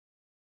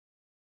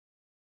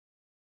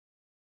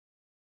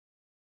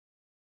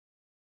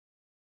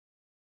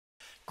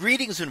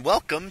Greetings and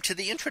welcome to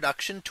the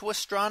introduction to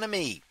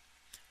astronomy.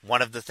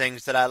 One of the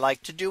things that I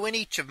like to do in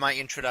each of my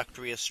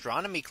introductory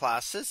astronomy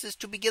classes is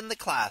to begin the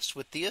class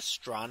with the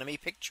astronomy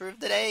picture of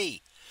the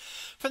day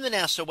from the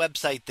NASA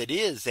website, that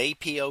is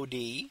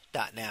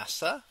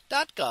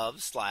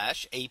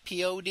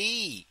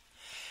apod.nasa.gov/apod.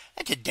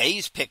 And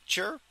today's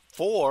picture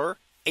for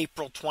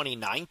April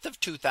 29th of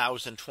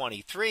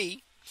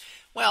 2023.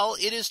 Well,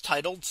 it is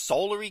titled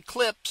Solar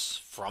Eclipse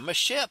from a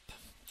Ship.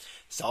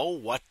 So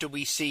what do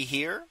we see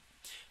here?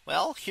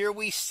 Well, here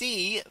we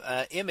see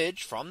an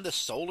image from the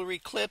solar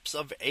eclipse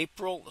of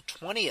April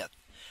 20th,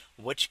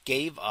 which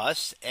gave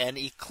us an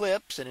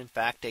eclipse, and in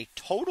fact a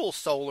total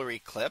solar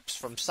eclipse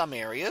from some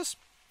areas,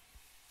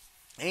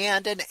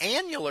 and an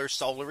annular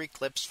solar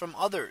eclipse from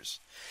others.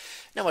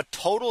 Now, a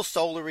total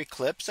solar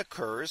eclipse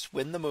occurs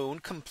when the moon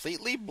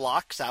completely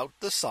blocks out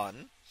the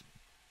sun.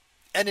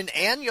 And an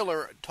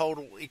annular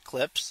solar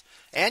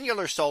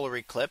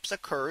eclipse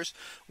occurs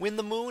when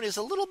the moon is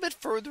a little bit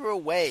further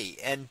away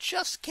and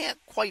just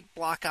can't quite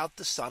block out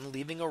the sun,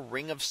 leaving a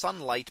ring of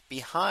sunlight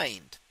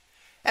behind.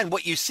 And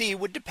what you see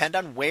would depend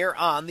on where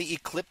on the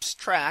eclipse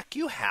track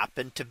you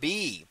happen to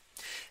be.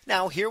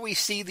 Now, here we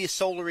see the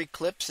solar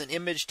eclipse, an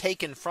image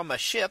taken from a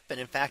ship, and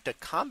in fact a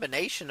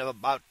combination of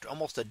about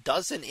almost a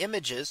dozen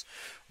images,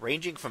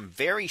 ranging from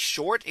very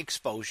short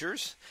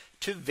exposures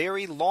to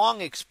very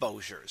long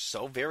exposures.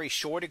 So very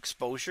short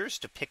exposures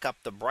to pick up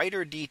the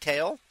brighter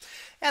detail,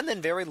 and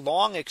then very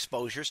long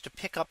exposures to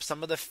pick up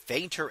some of the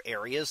fainter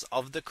areas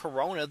of the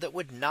corona that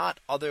would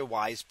not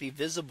otherwise be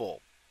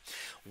visible.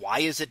 Why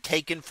is it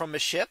taken from a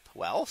ship?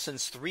 Well,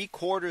 since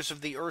 3/4 of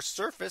the Earth's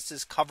surface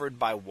is covered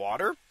by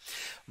water,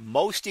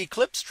 most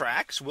eclipse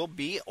tracks will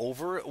be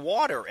over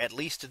water, at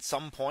least at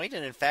some point.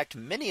 And in fact,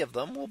 many of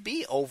them will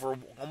be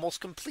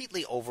almost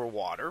completely over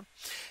water.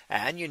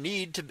 And you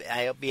need to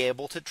be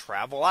able to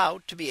travel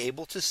out to be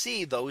able to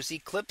see those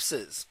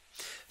eclipses.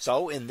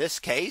 So in this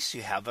case,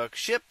 you have a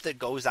ship that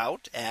goes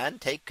out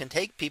and can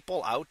take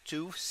people out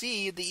to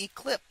see the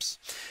eclipse.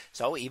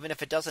 So even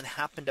if it doesn't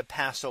happen to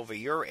pass over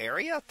your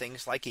area,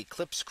 things like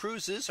eclipse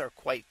cruises are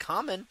quite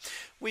common,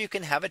 where you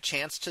can have a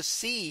chance to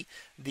see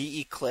the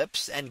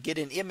eclipse and get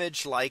an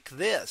image like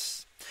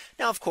this.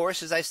 Now, of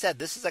course, as I said,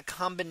 this is a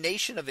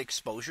combination of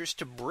exposures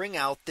to bring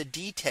out the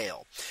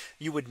detail.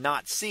 You would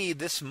not see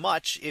this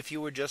much if you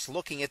were just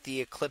looking at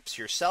the eclipse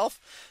yourself.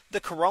 The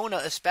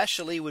corona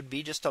especially would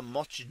be just a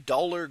much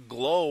duller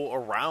glow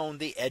around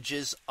the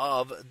edges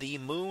of the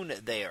moon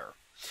there.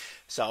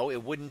 So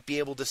it wouldn't be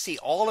able to see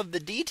all of the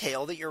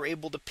detail that you're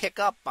able to pick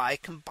up by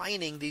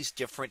combining these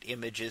different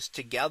images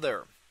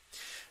together.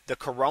 The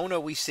corona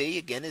we see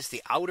again is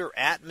the outer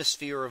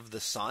atmosphere of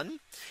the sun,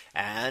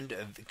 and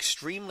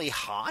extremely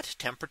hot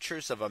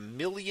temperatures of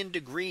 1,000,000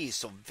 degrees.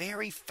 So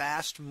very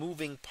fast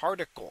moving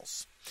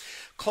particles.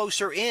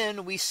 Closer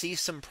in, we see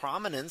some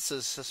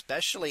prominences,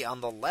 especially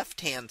on the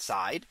left hand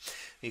side.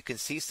 You can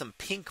see some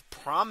pink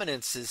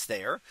prominences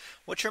there,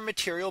 which are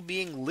material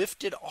being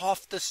lifted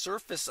off the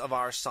surface of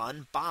our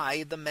sun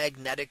by the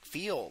magnetic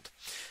field.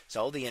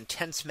 So the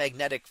intense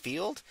magnetic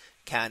field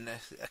can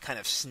kind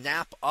of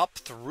snap up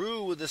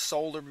through the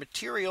solar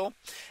material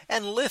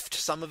and lift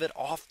some of it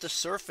off the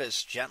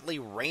surface, gently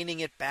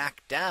raining it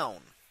back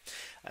down.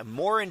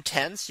 More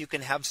intense, you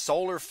can have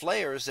solar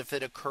flares if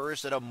it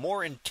occurs at a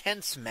more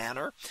intense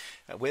manner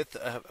at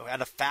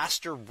a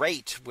faster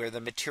rate, where the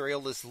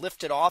material is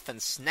lifted off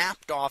and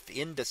snapped off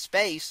into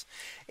space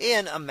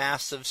in a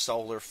massive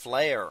solar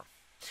flare.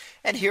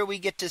 And here we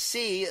get to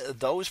see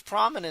those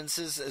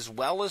prominences as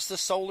well as the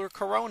solar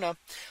corona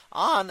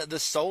on the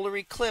solar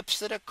eclipse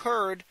that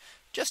occurred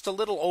just a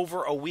little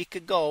over a week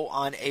ago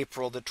on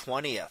April the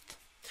 20th.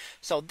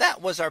 So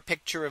that was our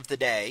picture of the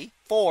day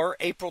for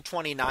April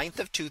 29th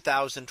of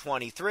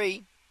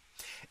 2023.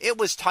 It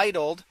was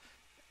titled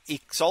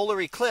Solar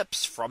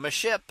Eclipse from a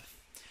Ship.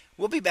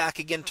 We'll be back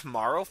again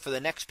tomorrow for the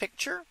next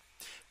picture,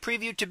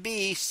 previewed to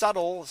be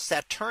subtle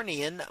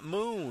Saturnian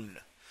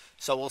moon.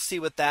 So we'll see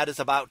what that is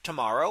about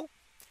tomorrow.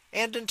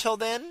 And until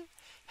then,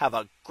 have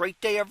a great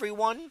day,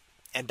 everyone,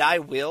 and I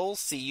will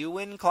see you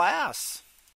in class.